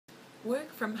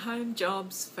Work from home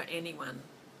jobs for anyone.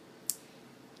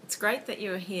 It's great that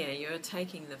you're here. You're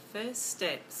taking the first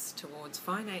steps towards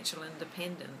financial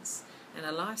independence and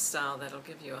a lifestyle that'll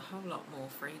give you a whole lot more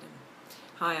freedom.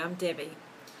 Hi, I'm Debbie,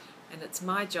 and it's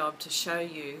my job to show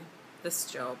you this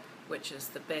job, which is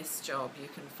the best job you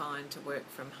can find to work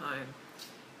from home.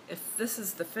 If this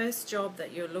is the first job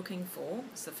that you're looking for,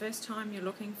 it's the first time you're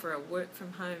looking for a work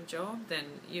from home job, then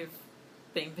you've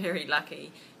been very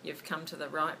lucky. You've come to the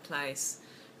right place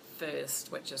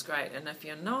first, which is great. And if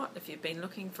you're not, if you've been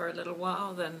looking for a little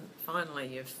while, then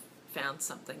finally you've found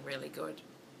something really good.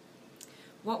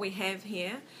 What we have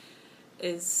here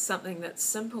is something that's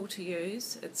simple to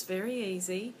use. It's very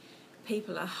easy.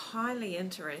 People are highly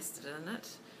interested in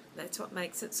it. That's what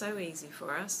makes it so easy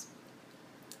for us.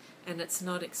 And it's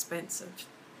not expensive.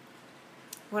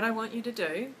 What I want you to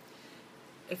do,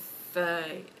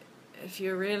 if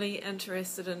you're really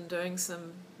interested in doing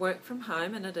some work from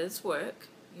home, and it is work,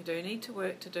 you do need to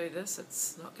work to do this.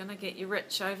 It's not going to get you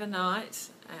rich overnight,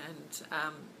 and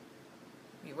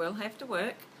you will have to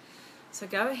work. So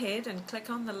go ahead and click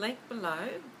on the link below.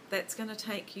 That's going to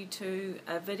take you to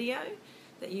a video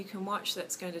that you can watch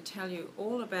that's going to tell you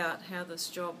all about how this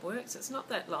job works. It's not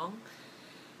that long.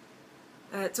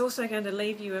 It's also going to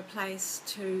leave you a place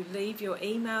to leave your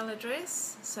email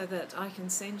address so that I can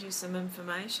send you some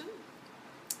information.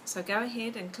 So go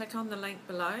ahead and click on the link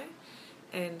below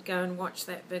and go and watch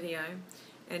that video,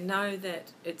 and know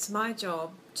that it's my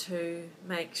job to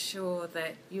make sure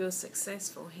that you're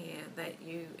successful here, that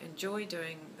you enjoy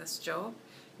doing this job,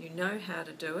 you know how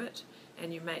to do it,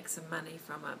 and you make some money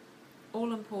from it.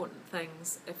 All important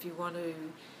things if you want to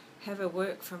have a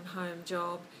work from home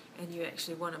job and you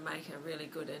actually want to make a really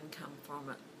good income from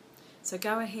it. So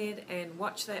go ahead and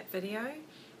watch that video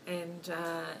and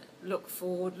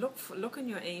look in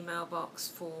your email box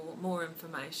for more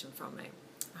information from me.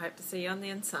 I hope to see you on the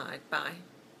inside. Bye.